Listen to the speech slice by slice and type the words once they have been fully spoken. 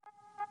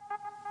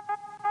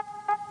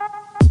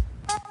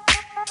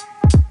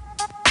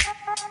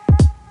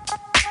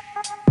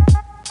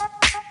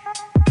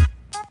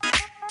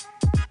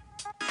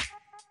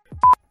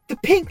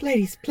Pink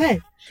ladies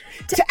pledge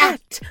to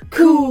act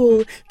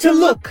cool, to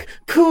look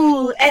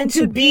cool, and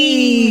to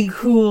be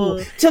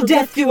cool. Till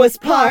death do us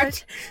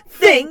part.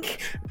 Think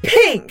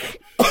pink.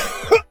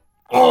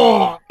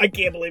 Oh, I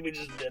can't believe we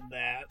just did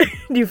that.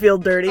 Do you feel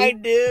dirty? I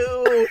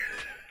do.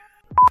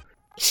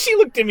 She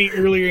looked at me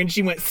earlier and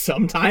she went,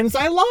 sometimes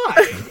I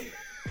lie.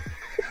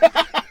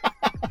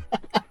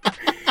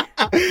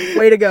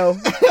 Way to go.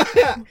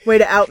 Way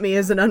to out me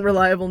as an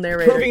unreliable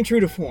narrator. Proving true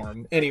to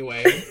form,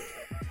 anyway.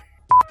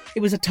 It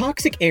was a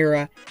toxic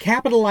era,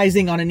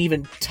 capitalizing on an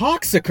even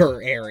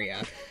toxicer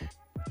area.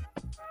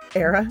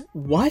 Era?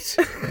 What?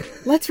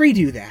 Let's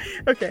redo that.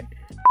 Okay.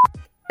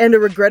 And a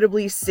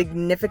regrettably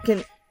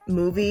significant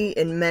movie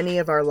in many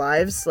of our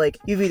lives. Like,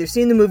 you've either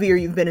seen the movie or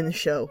you've been in the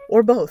show.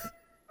 Or both.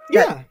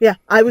 Yeah. Yeah,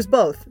 I was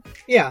both.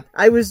 Yeah.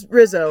 I was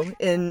Rizzo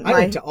in I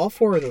went to all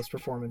 4 of those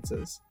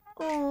performances.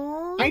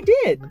 Aww. I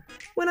did.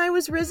 When I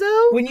was Rizzo?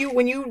 When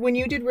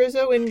you did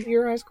Rizzo in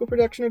your high school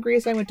production of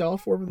Grease, I went to all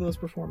 4 of those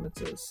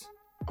performances.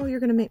 Oh,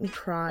 you're gonna make me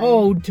cry.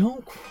 Oh,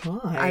 don't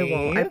cry. I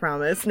won't, I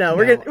promise. No,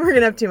 we're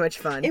gonna have too much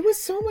fun. It was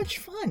so much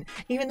fun,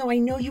 even though I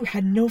know you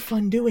had no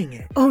fun doing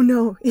it. Oh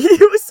no,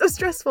 it was so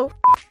stressful.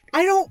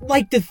 I don't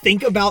like to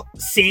think about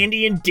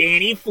Sandy and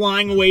Danny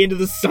flying away into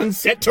the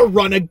sunset to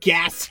run a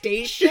gas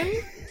station.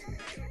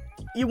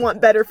 You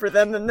want better for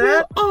them than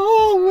that? We'll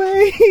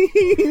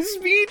always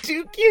be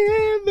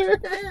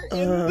together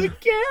in the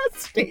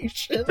gas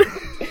station.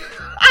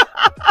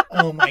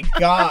 Oh my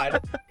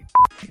god.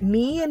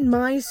 Me and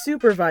my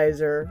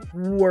supervisor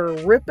were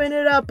ripping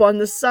it up on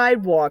the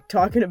sidewalk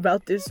talking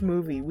about this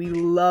movie. We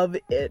love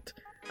it.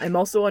 I'm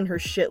also on her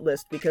shit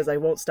list because I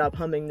won't stop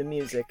humming the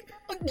music.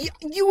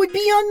 You would be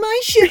on my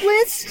shit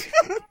list?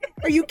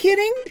 Are you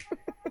kidding?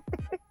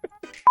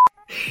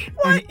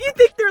 What? You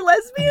think they're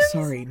lesbians?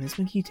 I'm sorry, Miss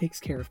McGee takes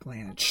care of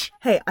Blanche.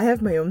 Hey, I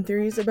have my own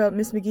theories about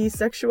Miss McGee's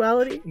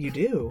sexuality. You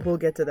do? We'll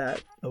get to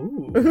that.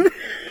 Oh.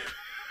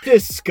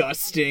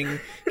 Disgusting.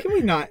 Can we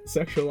not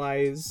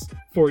sexualize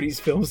 40s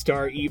film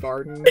star Eve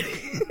Arden?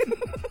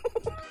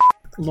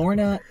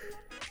 Lorna,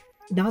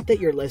 not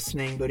that you're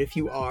listening, but if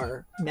you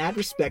are, mad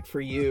respect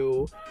for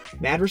you,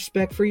 mad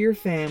respect for your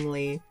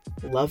family,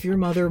 love your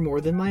mother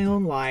more than my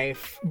own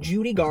life,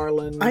 Judy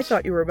Garland. I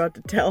thought you were about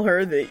to tell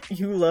her that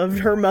you loved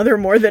her mother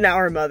more than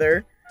our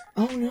mother.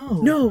 Oh,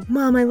 no. No,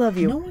 Mom, I love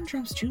you. No one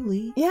trumps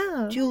Julie.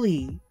 Yeah.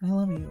 Julie, I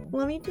love you.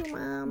 Love you too,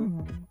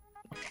 Mom. Oh.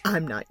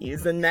 I'm not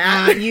using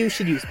that. You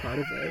should use part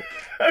of it.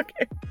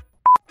 Okay.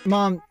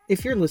 Mom,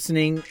 if you're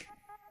listening,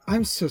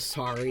 I'm so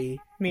sorry.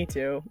 Me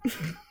too.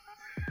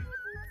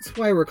 That's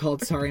why we're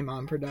called Sorry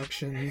Mom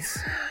Productions.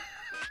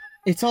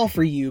 It's all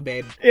for you,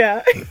 babe.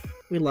 Yeah.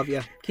 We love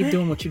you. Keep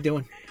doing what you're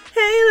doing.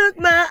 Hey, look,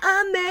 Ma,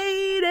 I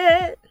made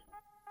it.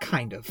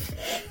 Kind of.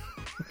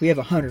 We have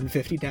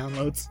 150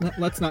 downloads.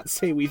 Let's not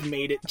say we've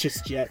made it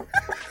just yet.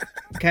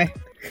 Okay?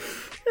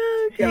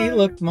 Oh, hey,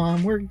 look,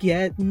 Mom, we're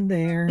getting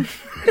there. Hey,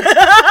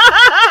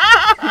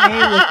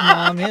 look,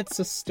 Mom, it's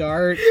a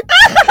start.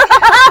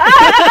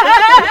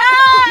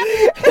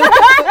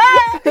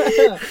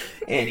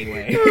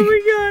 Anyway. Oh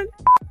my god.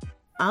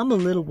 I'm a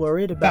little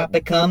worried about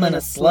becoming a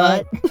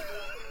slut.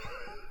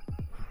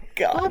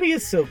 God. Bobby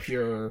is so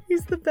pure.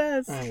 He's the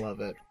best. I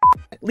love it.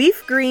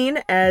 Leaf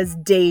Green as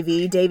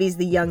Davy. Davy's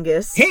the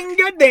youngest.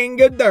 Hinga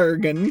dinga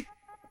durgan.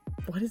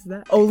 What is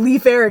that? Oh,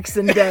 Leif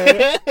Erikson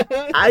Day.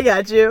 I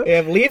got you. We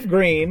have Leaf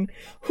Green,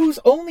 whose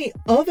only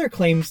other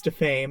claims to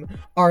fame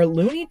are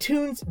Looney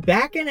Tunes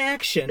Back in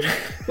Action,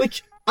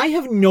 which I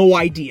have no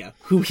idea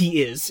who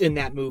he is in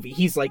that movie.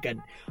 He's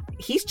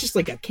just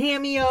like a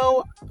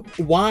cameo.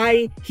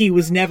 Why he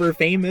was never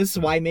famous?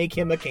 Why make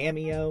him a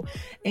cameo?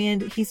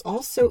 And he's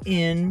also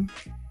in.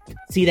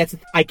 See,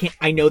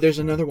 I know there's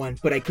another one,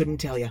 but I couldn't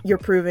tell you. You're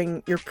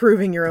proving your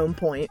own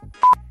point.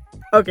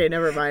 Okay,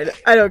 never mind.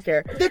 I don't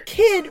care. The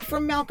kid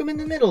from Malcolm in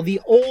the Middle, the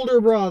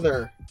older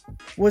brother.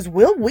 Was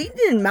Will Wheaton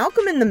in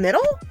Malcolm in the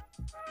Middle?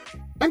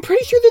 I'm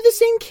pretty sure they're the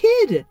same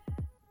kid.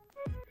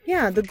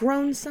 Yeah, the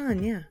grown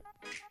son, yeah.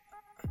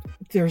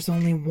 There's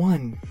only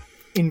one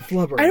in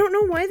Flubber. I don't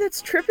know why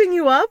that's tripping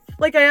you up.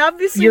 Like, I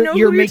obviously know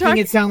you're who making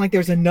talking... it sound like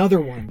there's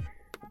another one.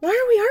 Why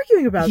are we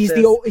arguing about this?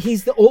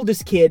 He's the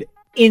oldest kid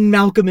in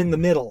Malcolm in the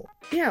Middle.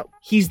 Yeah.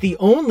 He's the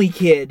only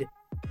kid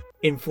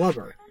in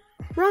Flubber.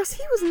 Ross,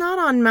 he was not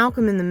on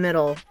Malcolm in the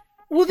Middle.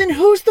 Well, then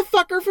who's the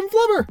fucker from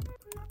Flubber?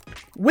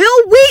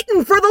 Will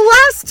Wheaton for the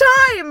last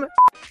time!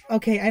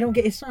 Okay, I don't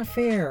get... It's not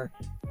fair.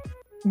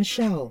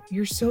 Michelle,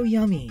 you're so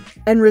yummy.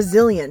 And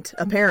resilient,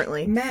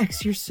 apparently.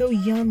 Max, you're so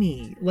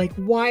yummy. Like,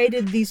 why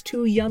did these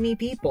two yummy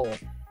people...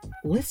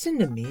 Listen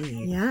to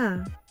me.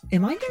 Yeah.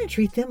 Am I going to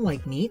treat them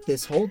like meat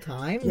this whole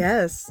time?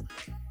 Yes.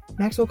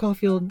 Maxwell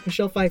Caulfield,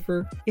 Michelle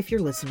Pfeiffer, if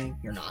you're listening,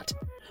 you're not.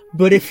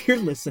 But if you're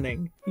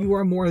listening, you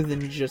are more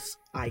than just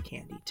eye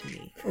candy to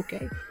me,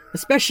 okay?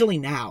 Especially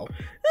now,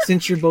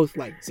 since you're both,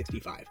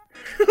 65.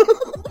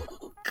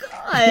 Oh,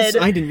 God.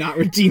 I did not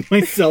redeem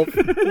myself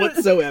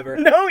whatsoever.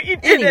 No, you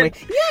didn't. Anyway,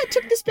 yeah, it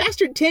took this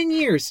bastard 10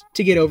 years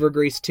to get over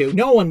Grease 2.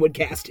 No one would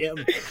cast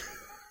him.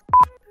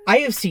 I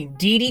have seen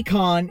Didi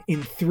Khan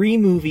in 3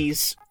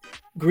 movies.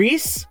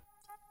 Grease,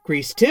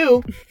 Grease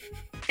 2,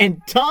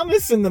 and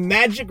Thomas and the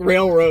Magic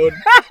Railroad,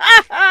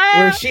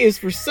 where she is,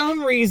 for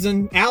some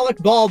reason, Alec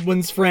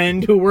Baldwin's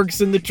friend who works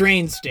in the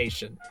train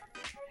station.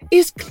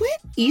 Is Clint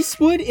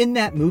Eastwood in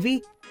that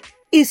movie?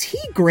 Is he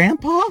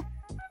Grandpa?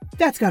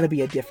 That's gotta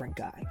be a different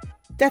guy.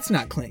 That's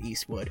not Clint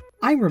Eastwood.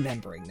 I'm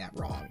remembering that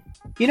wrong.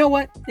 You know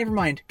what? Never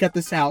mind. Cut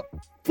this out.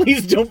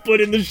 Please don't put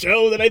in the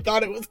show that I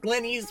thought it was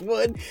Clint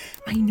Eastwood.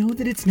 I know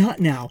that it's not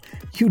now.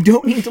 You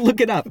don't need to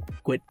look it up.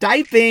 Quit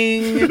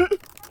typing.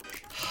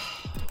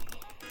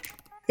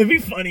 It'd be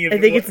funny if I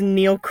think it's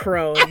Neil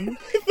Crone. I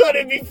thought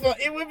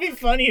it would be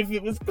funny if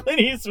it was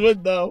Clint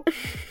Eastwood, though.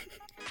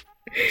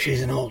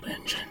 She's an old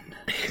engine.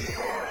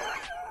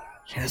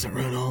 She hasn't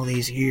run all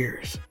these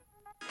years.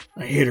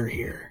 I hid her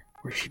here,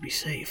 where she'd be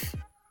safe.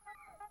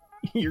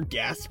 You're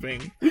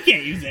gasping. We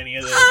can't use any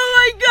of this.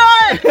 Oh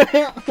my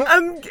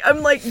god!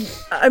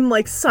 I'm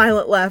like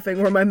silent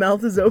laughing where my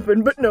mouth is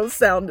open, but no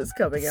sound is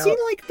coming out. See,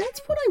 like,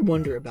 that's what I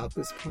wonder about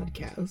this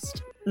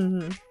podcast.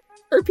 Mm-hmm.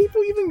 Are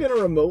people even going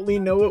to remotely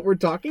know what we're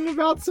talking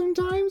about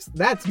sometimes?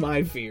 That's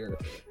my fear.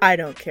 I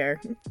don't care.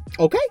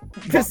 Okay.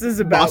 This is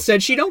about... Boss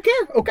said she don't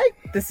care. Okay.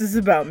 This is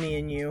about me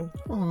and you.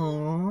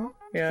 Aww.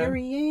 Yeah.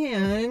 Carrie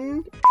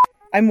Ann.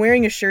 I'm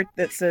wearing a shirt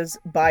that says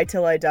 "Bye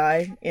Till I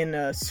Die" in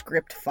a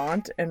script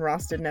font, and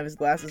Ross didn't have his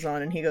glasses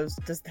on, and he goes,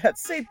 "Does that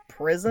say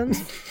prison?"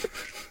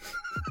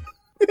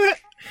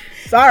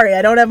 Sorry,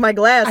 I don't have my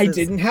glasses. I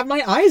didn't have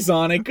my eyes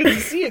on. I couldn't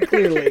see it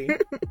clearly.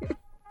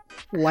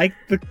 Like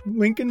the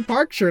Linkin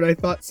Park shirt I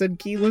thought said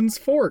Keelan's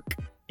fork.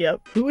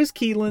 Yep. Who is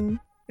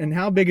Keelan, and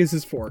how big is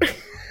his fork?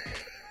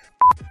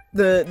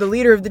 The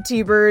leader of the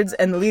T-Birds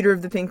and the leader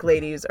of the Pink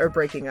Ladies are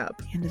breaking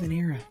up. The end of an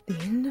era. The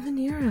end of an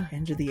era.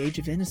 End of the Age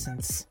of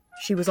Innocence.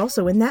 She was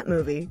also in that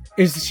movie.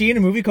 Is she in a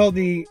movie called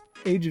The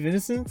Age of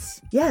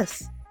Innocence?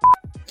 Yes.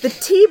 The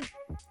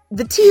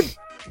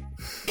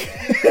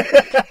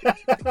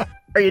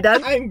Are you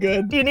done? I'm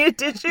good. Do you need a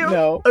tissue?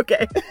 No.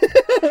 Okay.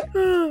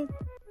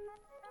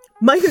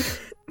 I hate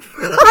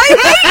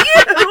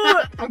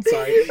you! I'm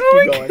sorry. Oh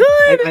Keep my going.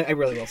 God. I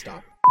really will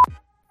stop.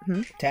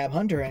 Tab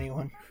Hunter,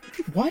 anyone?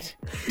 What?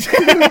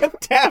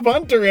 Tab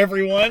Hunter,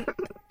 everyone.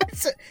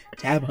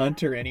 Tab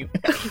Hunter, anyone?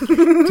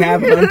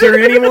 Tab Hunter,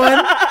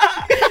 anyone?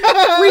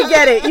 We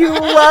get it. You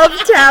love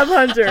Tab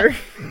Hunter.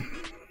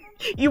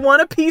 You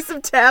want a piece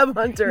of Tab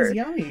Hunter. He's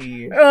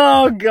yummy.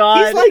 Oh,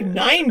 God. He's like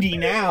 90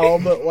 now,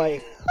 but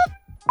like...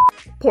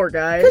 Poor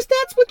guy. Because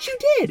that's what you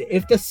did.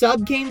 If the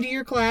sub came to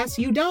your class,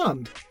 you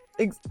dommed.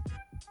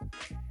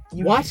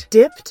 You what?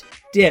 Dipped?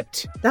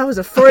 Dipped. That was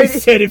a I Freudian...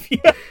 said if you...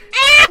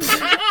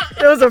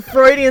 That was a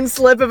Freudian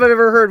slip if I've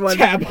ever heard one.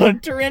 Tab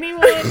Hunter,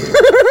 anyone?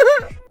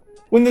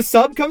 When the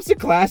sub comes to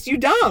class, you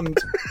dommed.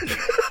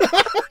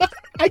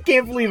 I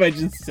can't believe I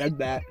just said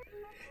that.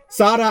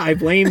 Sada, I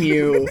blame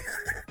you.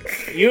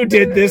 You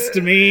did this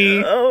to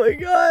me. Oh my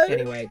God.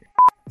 Anyway.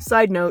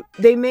 Side note,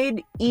 they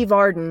made Eve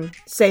Arden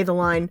say the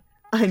line,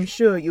 "I'm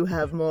sure you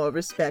have more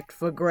respect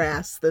for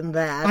grass than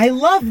that." I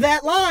love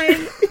that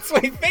line. It's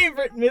my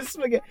favorite, Miss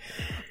McGee.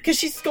 Because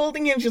she's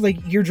scolding him. She's like,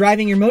 "You're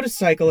driving your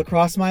motorcycle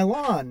across my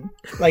lawn.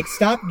 Like,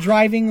 stop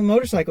driving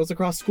motorcycles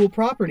across school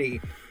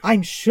property.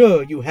 I'm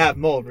sure you have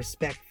more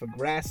respect for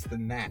grass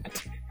than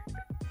that."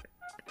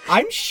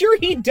 I'm sure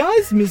he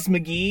does, Miss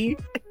McGee.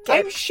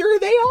 I'm sure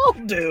they all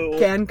do.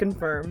 Can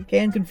confirm.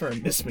 Can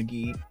confirm, Miss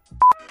McGee.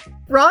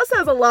 Ross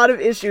has a lot of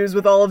issues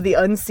with all of the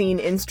unseen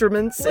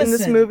instruments in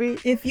this movie.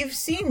 If you've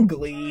seen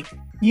Glee,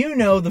 you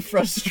know the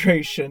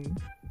frustration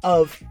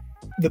of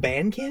the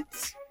band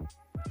kids.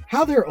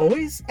 How they're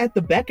always at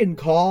the beck and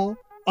call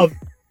of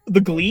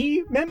the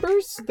Glee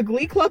members, the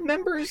Glee Club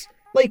members.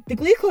 Like, the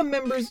Glee Club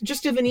members,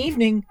 just of an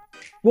evening,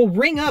 will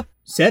ring up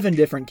 7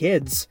 different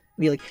kids.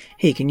 Be like,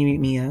 "Hey, can you meet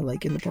me,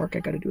 like, in the park? I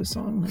gotta do a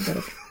song.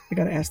 I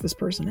gotta ask this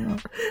person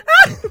out."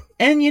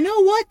 And you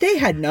know what? They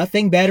had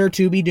nothing better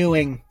to be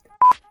doing.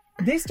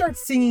 They start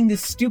singing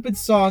this stupid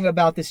song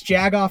about this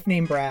jagoff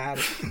named Brad,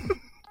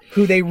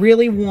 who they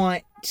really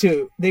want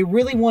to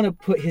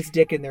put his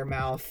dick in their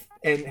mouth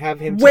and have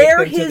him take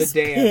them to the dance.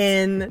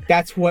 Pin.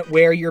 That's what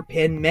 "wear your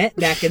pin" meant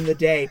back in the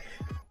day.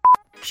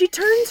 She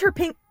turns her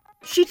pink...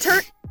 Keep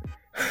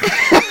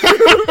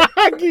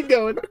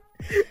going.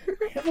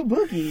 I have a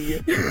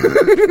boogie.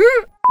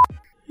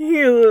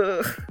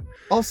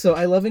 Also,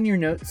 I love in your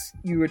notes,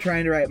 you were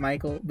trying to write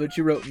Michael, but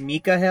you wrote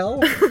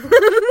Mikael.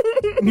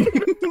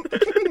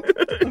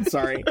 I'm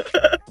sorry.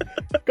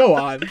 Go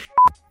on.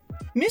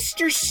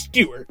 Mr.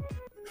 Stewart.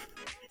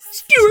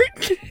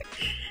 Stewart!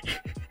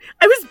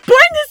 I was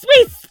born this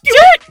way,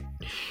 Stewart!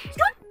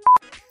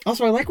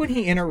 Also, I like when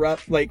he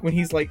interrupts, like, when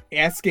he's, like,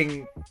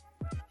 asking,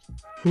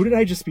 who did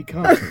I just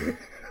become?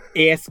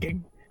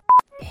 Asking.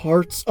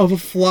 Parts of a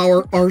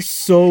flower are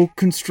so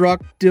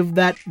constructive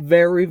that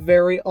very,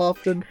 very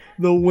often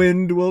the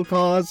wind will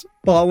cause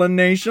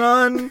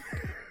pollination.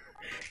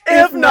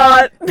 If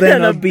not,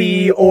 then a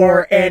bee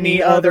or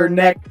any other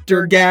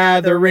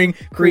nectar-gathering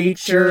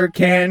creature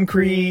can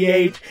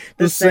create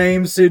the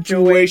same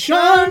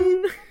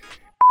situation.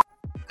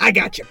 I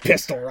got your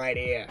pistol right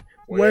here.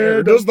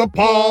 Where does the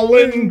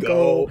pollen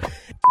go?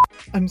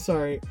 I'm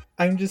sorry.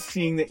 I'm just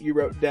seeing that you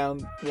wrote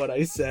down what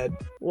I said.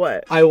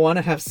 What? I want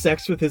to have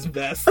sex with his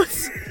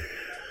vests.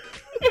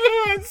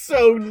 It's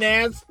so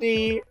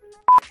nasty.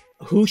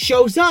 Who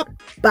shows up?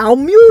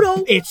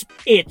 Balmuto. It's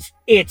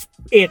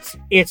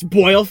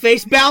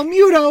Boil-Face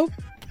Balmuto.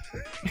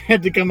 I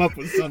had to come up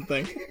with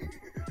something.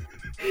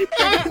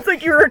 It's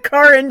like you were a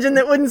car engine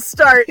that wouldn't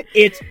start.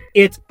 It's.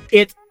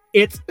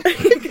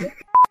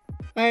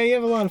 I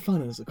have a lot of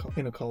fun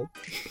in a cult.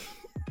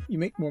 You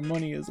make more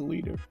money as a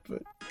leader,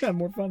 but have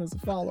more fun as a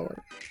follower.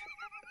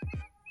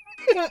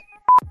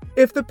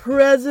 If the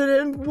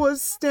president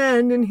was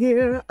standing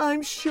here,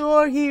 I'm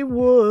sure he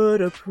would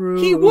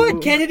approve. He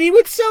would, Kennedy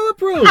would so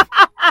approve. A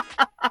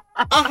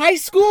high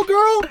school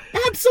girl?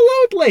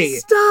 Absolutely.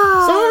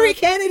 Stop. Sorry,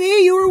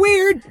 Kennedy, you were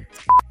weird.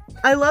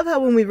 I love how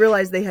when we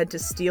realized they had to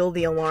steal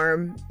the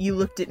alarm, you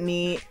looked at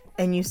me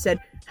and you said,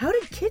 how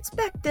did kids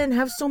back then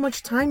have so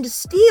much time to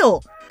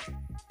steal?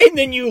 And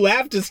then you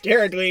laughed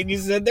hysterically and you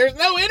said, there's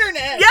no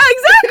internet. Yeah,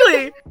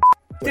 exactly.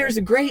 There's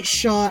a great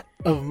shot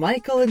of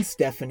Michael and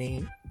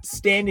Stephanie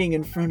standing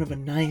in front of a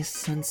nice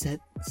sunset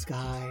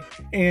sky.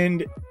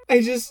 And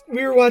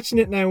we were watching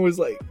it and I was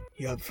like,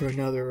 you up for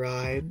another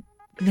ride?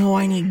 No,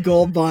 I need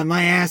Gold Bond.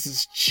 My ass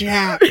is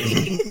chapped.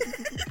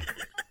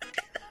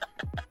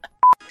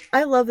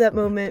 I love that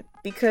moment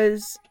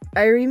because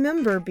I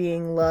remember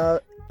being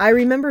loved. I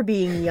remember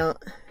being young.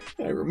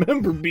 I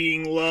remember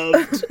being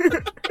loved.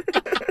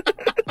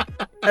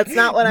 That's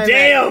not what I meant.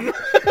 Damn!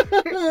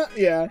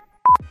 Yeah.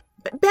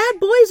 Bad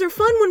boys are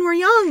fun when we're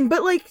young,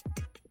 but like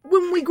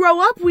when we grow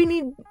up, we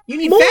need You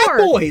need more. fat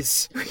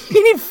boys.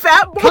 You need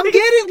fat boys. Come get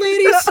it,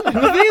 ladies. I'm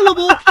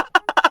available.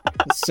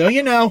 So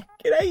you know.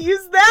 Can I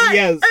use that?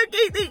 Yes.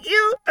 Okay, thank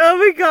you. Oh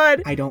my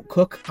god. I don't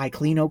cook. I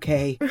clean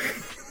okay.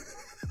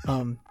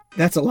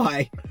 That's a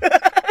lie.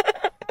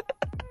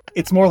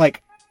 It's more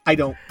like I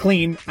don't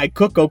clean. I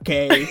cook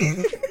okay.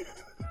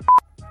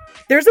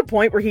 There's a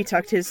point where he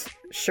tucked his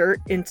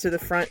shirt into the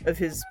front of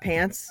his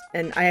pants,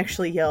 and I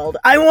actually yelled,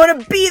 I want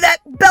to be that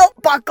belt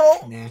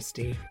buckle!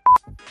 Nasty.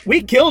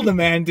 We killed a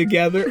man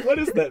together. What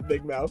is that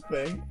big mouth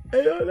thing?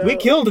 I don't know. We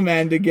killed a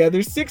man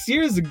together 6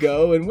 years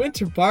ago in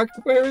Winter Park,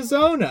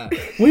 Arizona.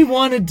 We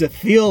wanted to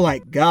feel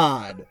like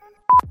God.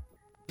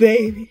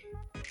 Baby,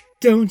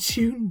 don't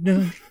you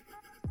know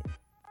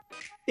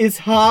it's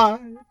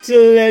hard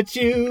to let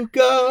you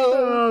go.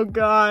 Oh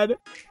god.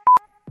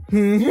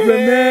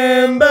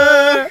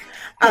 Remember,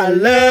 I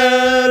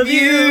love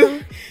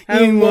you.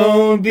 You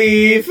won't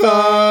be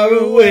far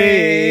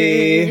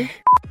away.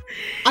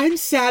 I'm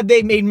sad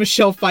they made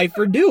Michelle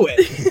Pfeiffer do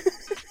it.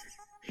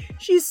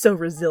 She's so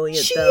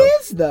resilient, She though.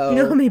 is, though. You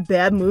know how many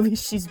bad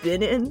movies she's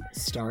been in?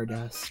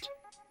 Stardust.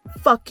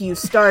 Fuck you,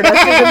 Stardust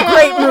is a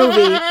great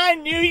movie. I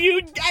knew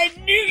you'd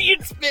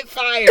spit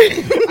fire.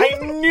 I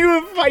knew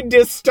if I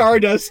dissed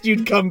Stardust,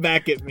 you'd come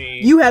back at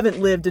me. You haven't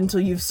lived until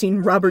you've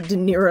seen Robert De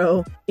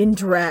Niro in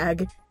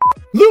drag.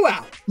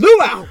 Luau!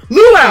 Luau!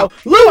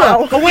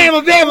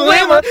 Whamma bamma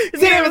lamma!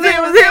 Zamma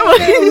zamma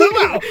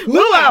zamma!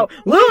 Luau!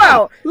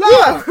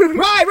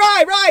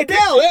 Right!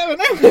 Dell!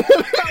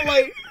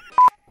 Like,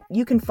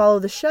 You can follow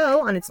the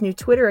show on its new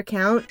Twitter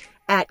account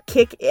at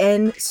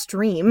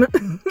KickNStream.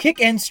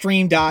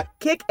 KickNStream.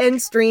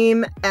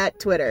 KickNStream at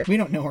Twitter. We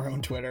don't know our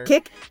own Twitter.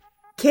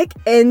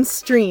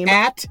 KickNStream.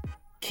 At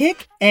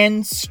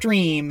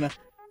KickNStream.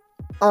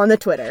 On the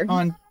Twitter.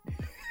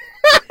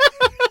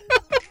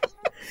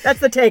 That's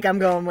the take I'm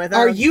going with.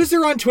 Our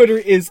user on Twitter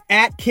is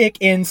at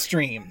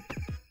KickNStream.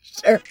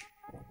 Sure.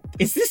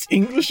 Is this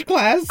English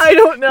class? I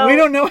don't know. We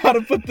don't know how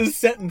to put this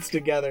sentence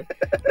together.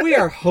 We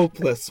are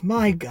hopeless.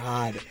 My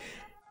God.